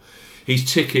Coral.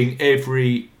 He's ticking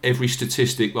every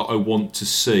statistic that I want to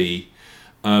see.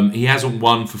 He hasn't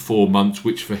won for 4 months,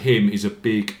 which for him is a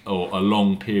big or a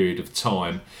long period of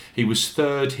time. He was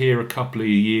third here a couple of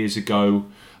years ago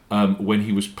when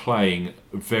he was playing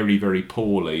very, very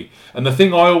poorly. And the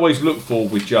thing I always look for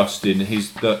with Justin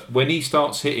is that when he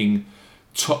starts hitting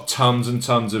tons and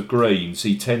tons of greens,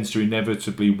 he tends to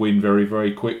inevitably win very,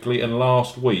 very quickly. And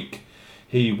last week,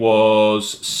 he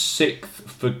was 6th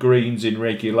for greens in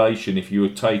regulation if you were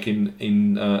taking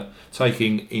in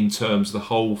terms the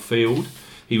whole field.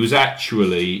 He was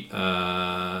actually,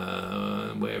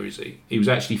 where is he? He was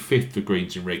actually 5th for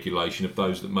greens in regulation of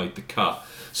those that made the cut.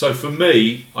 So for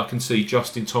me, I can see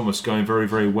Justin Thomas going very,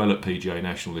 very well at PGA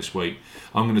National this week.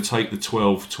 I'm going to take the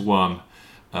 12 to 1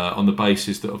 on the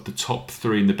basis that of the top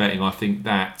 3 in the betting, I think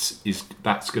that's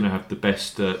going to have the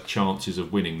best chances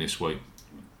of winning this week.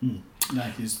 No,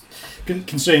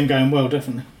 can see him going well,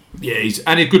 definitely. Yeah, he's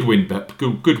a good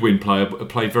win player.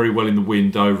 Played very well in the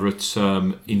wind over at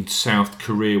in South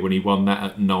Korea when he won that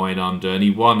at 9 under, and he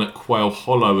won at Quail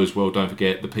Hollow as well. Don't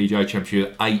forget the PGA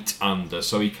Championship at 8 under.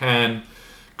 So he can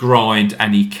grind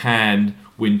and he can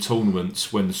win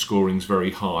tournaments when the scoring's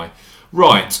very high.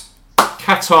 Right,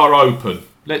 Qatar Open.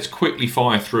 Let's quickly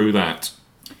fire through that.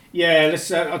 Yeah, let's.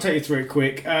 I'll take you through it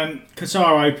quick.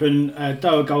 Qatar Open,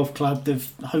 Doha Golf Club.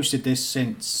 They've hosted this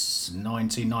since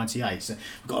 1998, so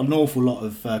we've got an awful lot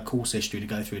of course history to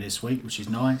go through this week, which is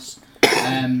nice.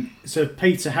 So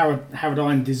Peter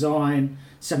Harradine design,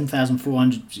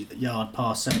 7,400 yard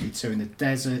par 72 in the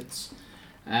desert.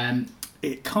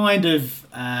 It kind of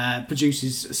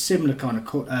produces a similar kind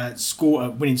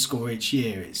of winning score each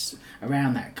year. It's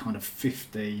around that kind of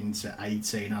 15 to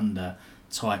 18 under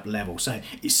type level, so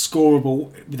it's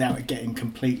scoreable without it getting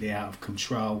completely out of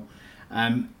control.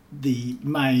 The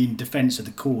main defence of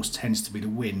the course tends to be the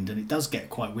wind, and it does get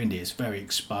quite windy. It's very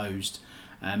exposed,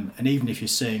 and even if you're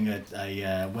seeing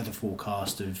a weather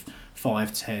forecast of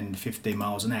 5, 10, 15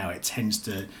 miles an hour, it tends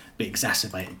to be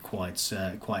exacerbated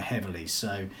quite heavily.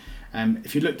 So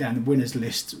if you look down the winners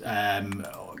list,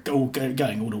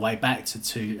 going all the way back to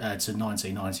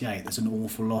 1998, there's an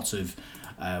awful lot of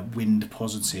wind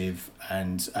positive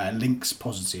and links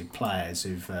positive players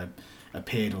who've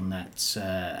appeared on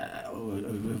that,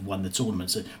 who've won the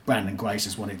tournament. So Brandon Grace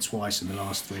has won it twice in the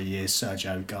last 3 years.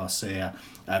 Sergio Garcia,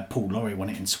 Paul Lawrie won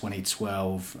it in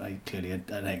 2012, clearly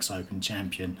an ex-Open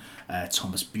champion.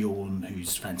 Thomas Bjorn,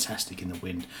 who's fantastic in the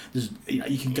wind.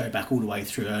 You can go back all the way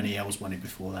through. Ernie Els won it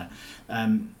before that.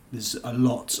 There's a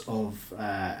lot of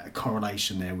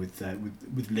correlation there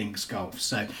with links golf.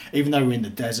 So even though we're in the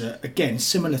desert, again,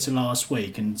 similar to last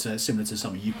week and similar to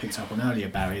something you picked up on earlier,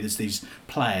 Barry, there's these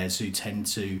players who tend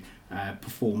to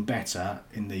perform better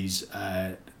in these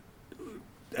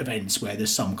events where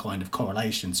there's some kind of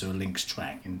correlation to a links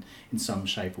track in some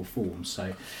shape or form.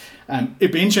 So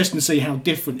it'd be interesting to see how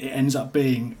different it ends up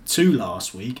being to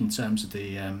last week in terms of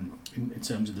the in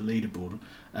terms of the leaderboard.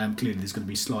 Clearly, there's going to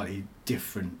be slightly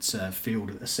different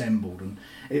field assembled, and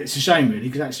it's a shame really,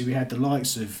 because actually we had the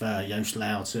likes of Joost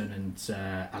Luiten and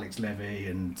Alex Levy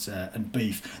and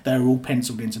Beef. They were all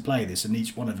penciled in to play this, and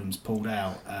each one of them's pulled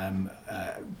out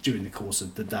during the course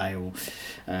of the day or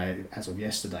as of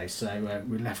yesterday. So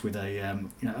we're left with a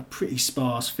pretty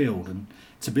sparse field, and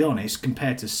to be honest,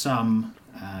 compared to some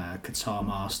Qatar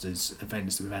Masters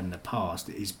events that we've had in the past,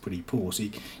 it is pretty poor. So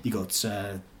you got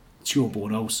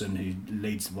Thorbjørn Olsen, who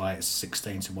leads the way at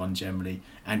 16-1 generally,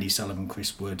 Andy Sullivan,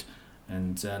 Chris Wood,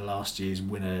 and last year's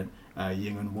winner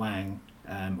Yingwen Wang,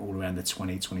 all around the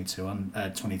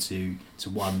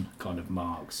 22-1 kind of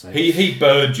mark. So he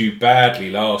burned you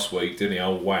badly last week, didn't he,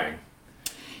 old Wang?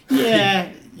 Yeah.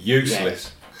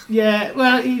 Useless. Yeah,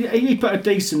 well, he put a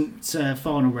decent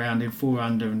final round in 4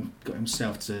 under and got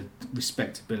himself to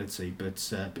respectability,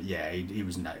 but yeah, he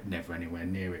was never anywhere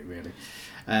near it really.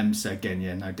 So again,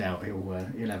 yeah, no doubt he'll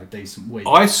have a decent week.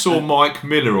 I saw Mike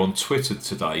Miller on Twitter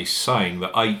today saying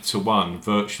that 8-1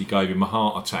 virtually gave him a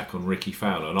heart attack on Ricky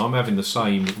Fowler, and I'm having the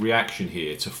same reaction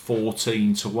here to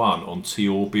 14-1 on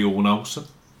Thorbjørn Olsen.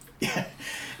 Yeah,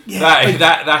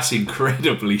 that's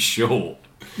incredibly short.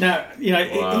 Now,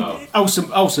 Wow.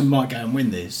 Olsen might go and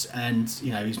win this, and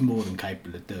he's more than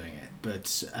capable of doing it.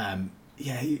 But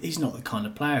he's not the kind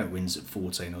of player that wins at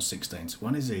 14 or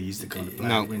 16-1, is he? He's the kind of player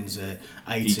that wins at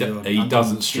 80 or He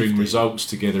doesn't string 50. results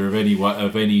together of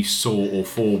any sort or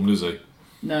form, does he?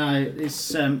 No, it's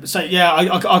so yeah.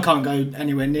 I can't go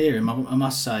anywhere near him. I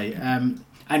must say.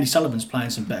 Andy Sullivan's playing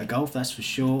some better golf, that's for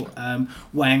sure.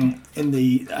 Wang, in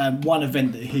the one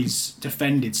event that he's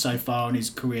defended so far in his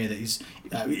career, that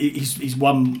he's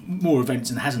won more events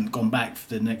and hasn't gone back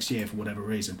for the next year for whatever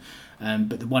reason.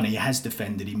 But the one he has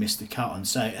defended, he missed the cut on.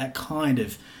 So that kind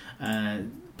of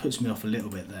puts me off a little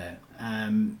bit there.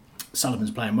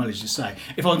 Sullivan's playing well, as you say.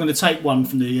 If I'm going to take one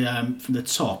from the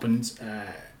top, and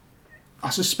I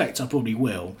suspect I probably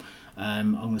will.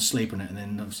 I'm going to sleep on it and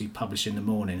then obviously publish in the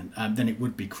morning. Then it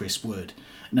would be Chris Wood.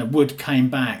 Now, Wood came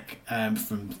back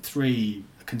from 3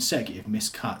 consecutive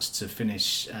missed cuts to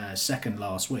finish second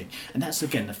last week, and that's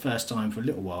again the first time for a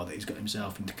little while that he's got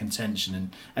himself into contention.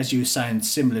 And as you were saying,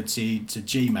 similar to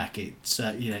GMAC, it's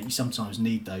you sometimes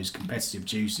need those competitive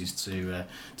juices to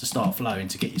start flowing,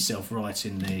 to get yourself right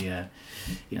in the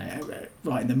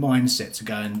right in the mindset to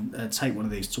go and take one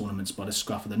of these tournaments by the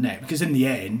scruff of the neck. Because in the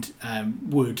end,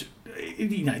 Wood,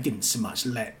 it didn't so much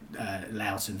let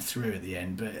Luiten through at the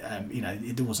end, but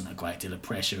there wasn't a great deal of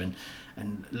pressure, and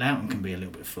Luiten can be a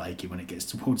little bit flaky when it gets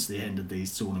towards the end of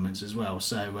these tournaments as well.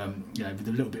 So with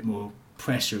a little bit more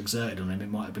pressure exerted on him, it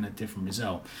might have been a different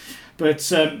result. But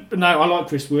no, I like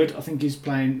Chris Wood. I think he's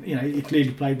playing. He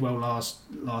clearly played well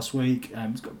last week.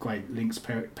 He's got great links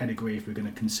pedigree if we're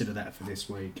going to consider that for this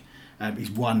week.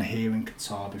 He's won here in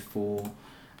Qatar before.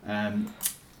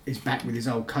 He's back with his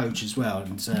old coach as well,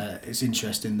 and it's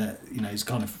interesting that he's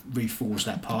kind of reforged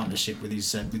that partnership with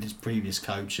his previous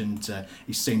coach, and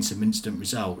he's seen some instant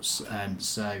results.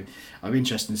 So I'm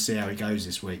interested to see how he goes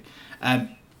this week.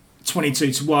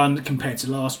 22-1 compared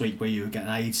to last week where you were getting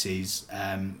 80s.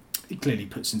 It clearly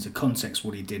puts into context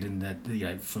what he did in the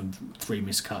from 3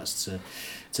 missed cuts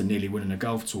to nearly winning a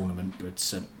golf tournament. But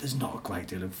there's not a great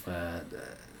deal of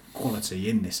quality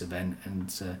in this event,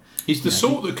 and he's the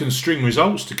sort that can string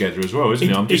results together as well, isn't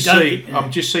he?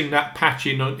 I'm just seeing that patch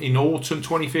in autumn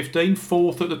 2015,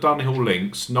 4th at the Dunhill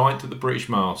Links, 9th at the British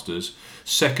Masters,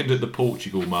 2nd at the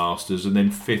Portugal Masters, and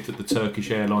then 5th at the Turkish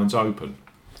Airlines Open.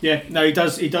 Yeah, no, he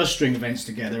does string events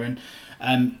together,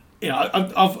 and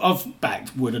I've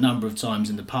backed Wood a number of times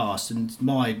in the past, and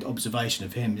my observation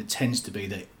of him, it tends to be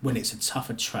that when it's a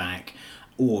tougher track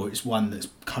or it's one that's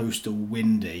coastal,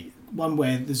 windy, one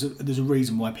where there's a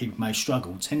reason why people may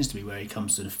struggle, tends to be where he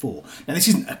comes to the fore. Now, this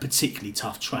isn't a particularly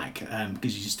tough track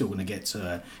because you're still going to get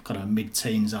to kind of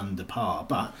mid-teens under par,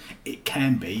 but it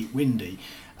can be windy.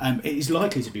 It is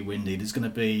likely to be windy. There's going to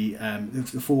be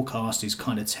the forecast is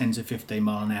kind of 10 to 15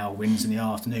 mile an hour winds in the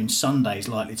afternoon. Sunday is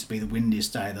likely to be the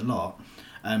windiest day of the lot,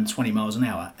 20 miles an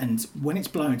hour. And when it's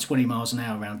blowing 20 miles an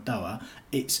hour around Doha,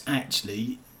 it's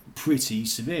actually pretty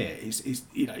severe. It's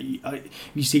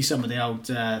you see some of the old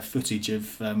footage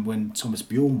of when Thomas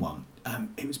Bjorn won.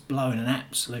 It was blowing an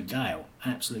absolute gale,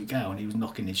 and he was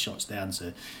knocking his shots down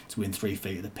to win 3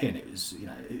 feet of the pin. It was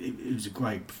it was a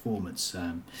great performance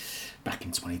back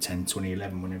in 2010,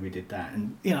 2011 whenever he did that.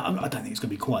 And I don't think it's going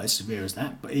to be quite as severe as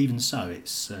that, but even so,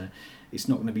 it's it's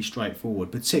not going to be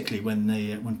straightforward, particularly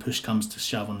when push comes to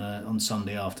shove on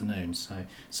Sunday afternoon. So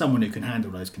someone who can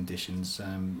handle those conditions,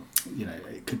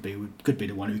 it could be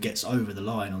the one who gets over the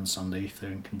line on Sunday if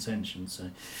they're in contention.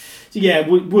 So yeah,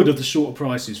 Wood of the shorter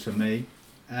prices for me.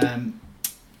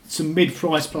 Some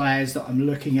mid-price players that I'm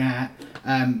looking at.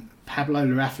 Pablo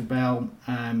Larrazábal.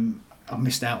 I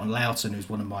missed out on Loughton, who's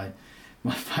one of my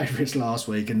favourites last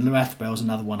week, and Larrazábal's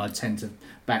another one I tend to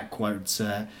back quote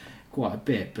quite a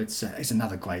bit, but it's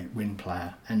another great win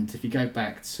player. And if you go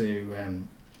back to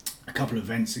a couple of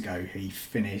events ago, he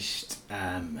finished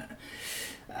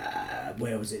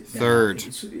where was it? Third.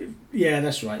 Yeah,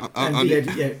 that's right. I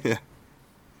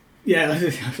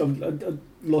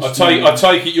lost. I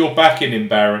take it you're backing him,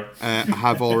 Baron. I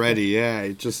have already. Yeah,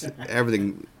 it just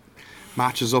everything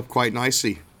matches up quite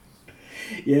nicely.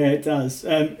 Yeah, it does.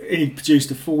 He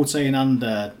produced a 14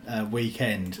 under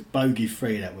weekend, bogey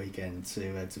free that weekend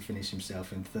to finish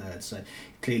himself in third. So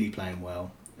clearly playing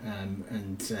well,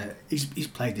 and he's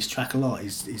played this track a lot.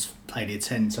 He's played here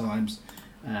 10 times.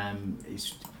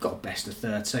 He's got a best of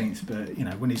 13th, but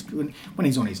when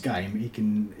he's on his game, he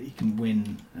can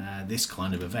win this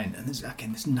kind of event. And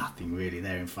there's nothing really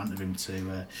there in front of him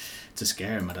to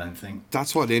scare him. I don't think.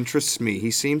 That's what interests me.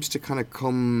 He seems to kind of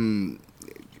come.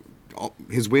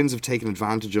 His wins have taken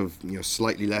advantage of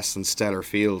slightly less than stellar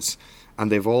fields,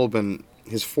 and they've all been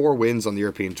his 4 wins on the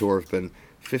European Tour have been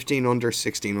 15 under,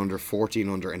 16 under, 14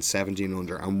 under, and 17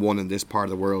 under, and one in this part of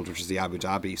the world, which is the Abu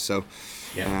Dhabi. So,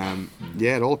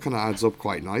 it all kind of adds up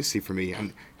quite nicely for me.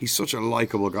 And he's such a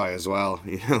likable guy as well.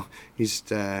 He's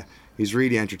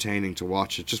really entertaining to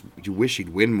watch. It's just you wish he'd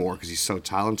win more because he's so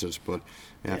talented, but.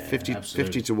 Yeah,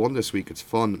 50 to 1 this week. It's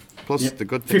fun. Plus the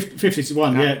good thing, 50 to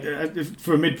 1. Yeah,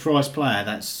 for a mid-price player,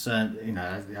 that's I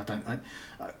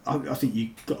think you're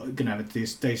going to have a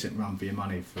decent run for your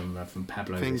money from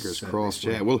Pablo. Fingers crossed.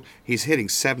 Yeah, well, he's hitting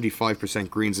 75%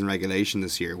 greens in regulation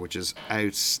this year, which is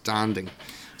outstanding.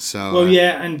 So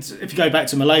and if you go back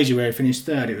to Malaysia where he finished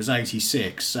third, it was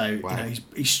 86. So wow.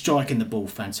 He's striking the ball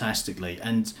fantastically,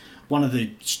 and one of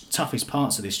the toughest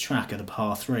parts of this track are the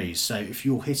par threes. So if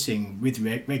you're hitting with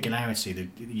regularity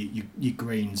your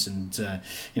greens and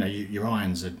your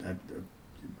irons are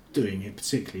doing it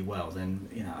particularly well, then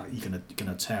you're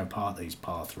gonna tear apart these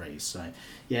par threes. So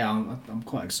I'm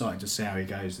quite excited to see how he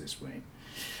goes this week.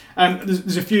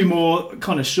 There's a few more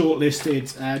kind of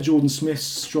shortlisted. Jordan Smith's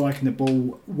striking the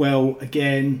ball well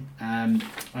again, and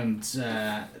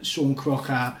Sean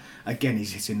Crocker, again,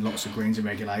 he's hitting lots of greens in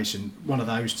regulation. One of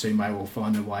those two may well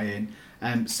find their way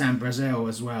in. Sam Brazel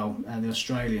as well, the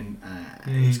Australian,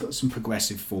 he's got some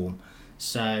progressive form.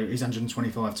 So he's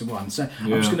 125 to 1. So I'm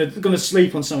just going to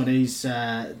sleep on some of these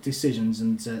decisions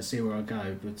and see where I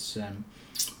go. But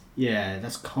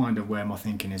that's kind of where my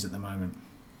thinking is at the moment.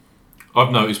 I've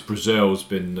noticed Brazil's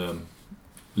been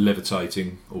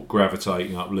levitating or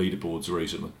gravitating up leaderboards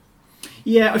recently.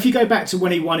 Yeah, if you go back to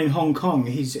when he won in Hong Kong,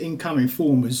 his incoming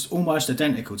form was almost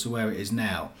identical to where it is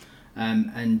now.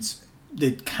 And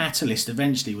the catalyst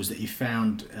eventually was that he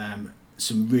found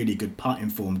some really good putting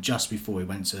form just before he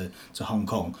went to Hong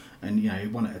Kong. And, he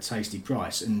won at a tasty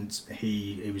price. And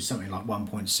he was something like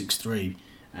 1.63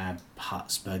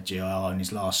 putts per GIR in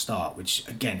his last start, which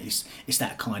again it's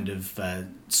that kind of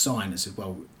sign that says,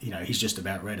 well, he's just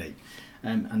about ready.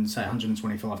 And say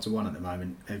 125 to 1 at the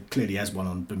moment. Clearly has won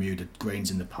on Bermuda greens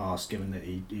in the past, given that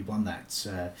he won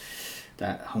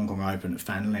that Hong Kong Open at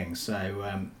Fan Ling.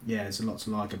 So there's a lot to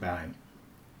like about him.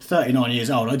 39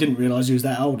 years old. I didn't realise he was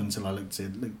that old until I looked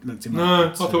him up. No,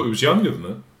 I thought he was younger than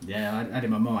that. Yeah, I had in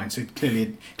my mind. So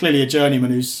clearly a journeyman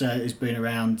who's been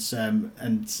around,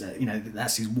 and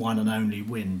that's his one and only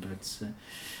win. But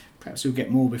perhaps he'll get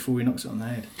more before he knocks it on the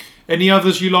head. Any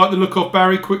others you like the look of,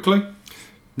 Barry? Quickly.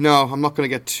 No, I'm not going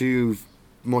to get too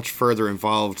much further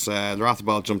involved.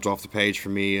 Larrazábal jumped off the page for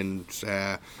me, and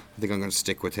I think I'm going to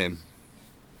stick with him.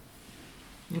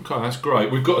 Okay, that's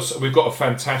great. We've got a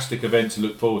fantastic event to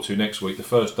look forward to next week. The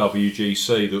first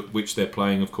WGC, which they're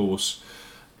playing, of course,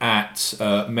 at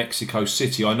Mexico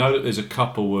City. I know that there's a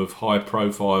couple of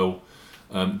high-profile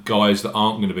guys that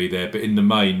aren't going to be there, but in the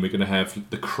main, we're going to have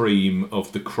the cream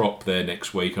of the crop there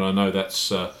next week, and I know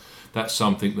that's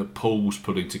something that Paul's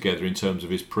putting together in terms of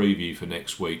his preview for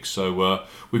next week. So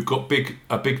we've got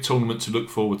a big tournament to look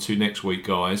forward to next week,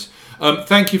 guys.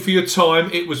 Thank you for your time.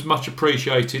 It was much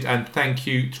appreciated, and thank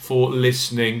you for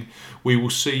listening. We will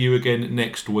see you again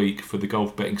next week for the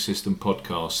Golf Betting System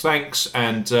podcast. Thanks,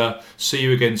 and see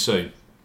you again soon.